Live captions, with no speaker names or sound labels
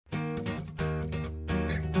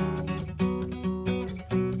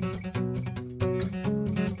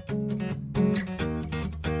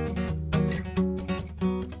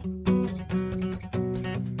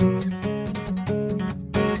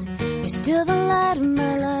Till the light of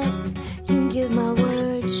my life, you can give my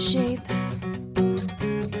words shape.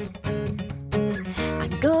 I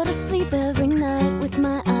go to sleep every night with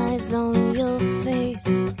my eyes on your face.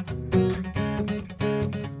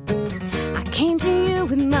 I came to you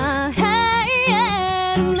with my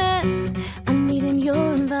head a mess. I'm needing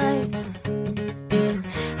your advice.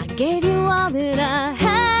 I gave you all that I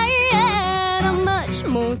had, how much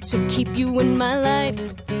more to keep you in my life.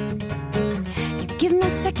 Give no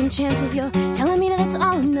second chances, you're telling me that it's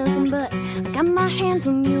all or nothing, but I got my hands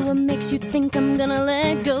on you, what makes you think I'm gonna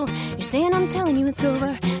let go? You're saying I'm telling you it's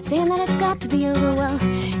over, saying that it's got to be over. Well,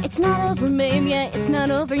 it's not over, babe, yeah, it's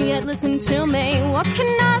not over yet. Listen to me, what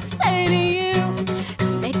can I say to you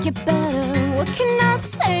to make it better? What can I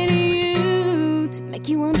say to you to make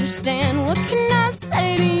you understand? What can I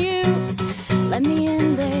say to you? Let me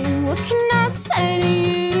in, babe, what can I say to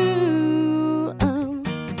you?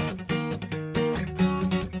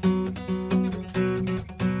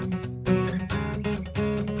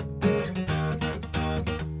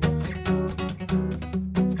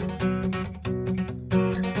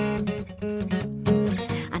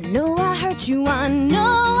 You, I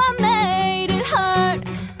know I made it hard.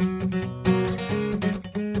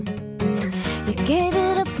 You gave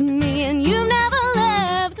it up to me and you never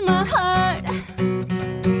left my heart.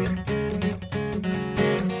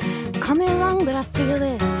 Call me wrong, but I feel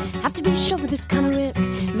this. Have to be sure for this kind of risk.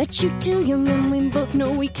 Met you too young and we both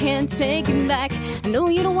know we can't take it back. I know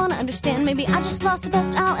you don't wanna understand, maybe I just lost the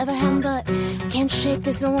best I'll ever have, but I can't shake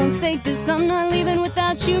this, I won't fake this. I'm not leaving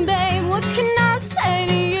without you, babe. What can I say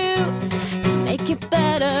to you? Make it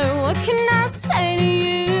better, what can I say to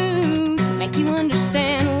you to make you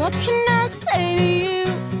understand? What can I say to you?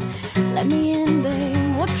 Let me in,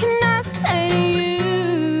 babe, what can I say to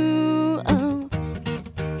you? Oh.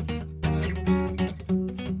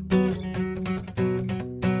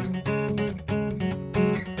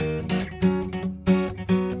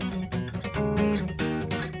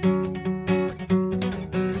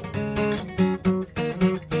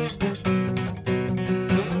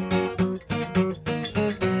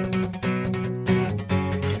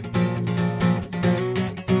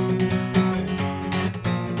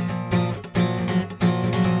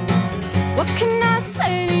 What can I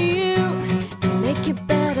say to you to make it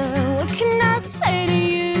better? What can I say to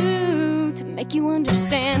you to make you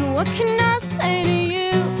understand? What can I say to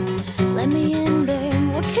you? Let me in,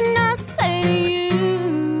 babe. What can I say to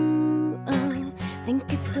you? Oh,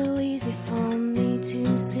 think it's so easy for me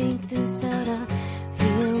to sink this out. I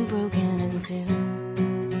feel broken in two.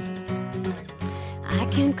 I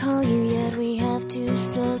can't call you yet. We have to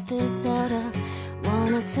sort this out. I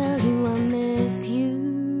wanna tell you I miss you.